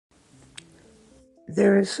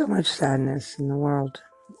There is so much sadness in the world.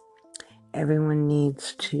 Everyone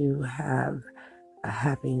needs to have a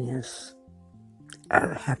happiness,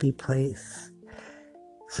 a happy place,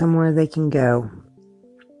 somewhere they can go,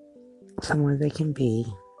 somewhere they can be.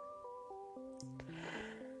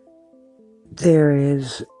 There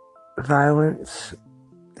is violence,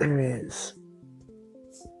 there is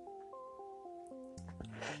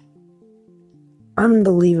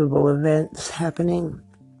unbelievable events happening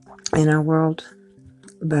in our world,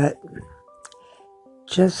 but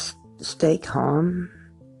just stay calm,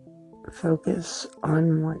 focus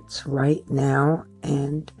on what's right now,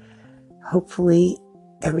 and hopefully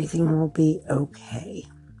everything will be okay.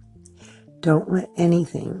 Don't let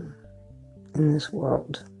anything in this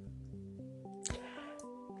world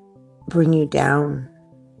bring you down.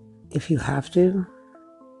 If you have to,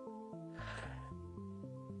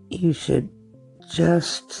 you should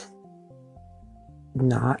just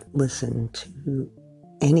not listen to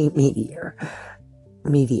any media.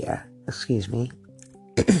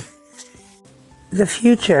 The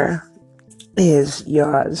future is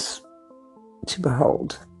yours to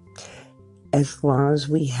behold, as long as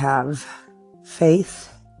we have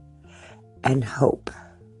faith and hope.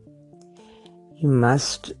 You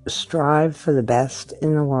must strive for the best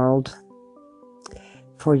in the world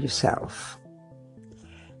for yourself.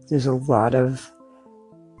 There's a lot of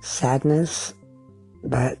sadness,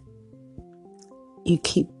 but you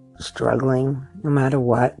keep struggling no matter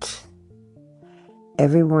what.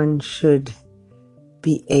 Everyone should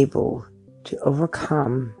be able to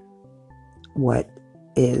overcome what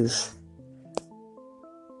is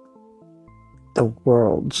the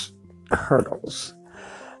world's hurdles.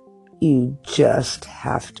 You just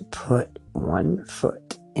have to put one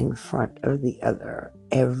foot in front of the other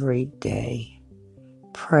every day.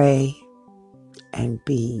 Pray and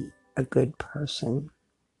be a good person.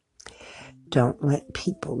 Don't let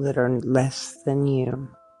people that are less than you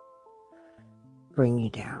bring you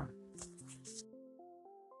down.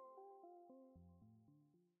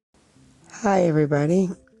 Hi everybody,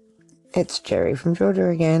 it's Jerry from Georgia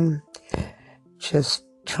again. Just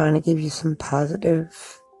trying to give you some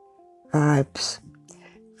positive vibes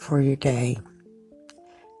for your day.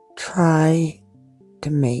 Try to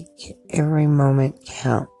make every moment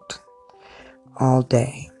count all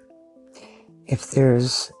day. If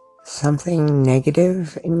there's something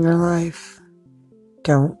negative in your life,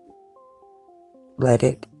 don't let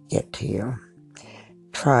it get to you.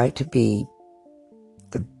 Try to be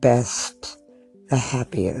the best, the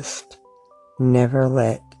happiest. Never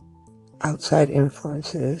let outside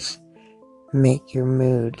influences make your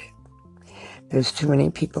mood. There's too many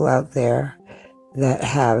people out there that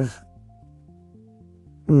have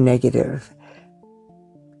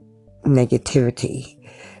negativity.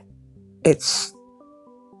 It's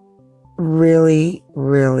really,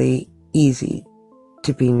 really easy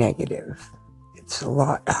to be negative. It's a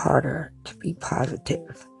lot harder to be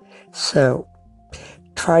positive. So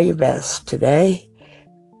try your best today.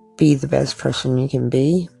 Be the best person you can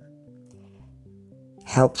be.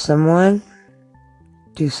 Help someone.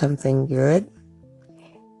 Do something good.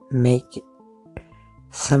 Make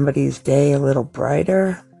somebody's day a little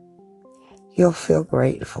brighter. You'll feel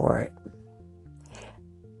great for it.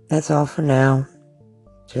 That's all for now.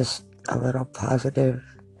 Just a little positive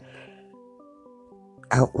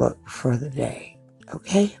outlook for the day.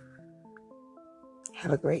 Okay?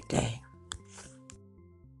 Have a great day.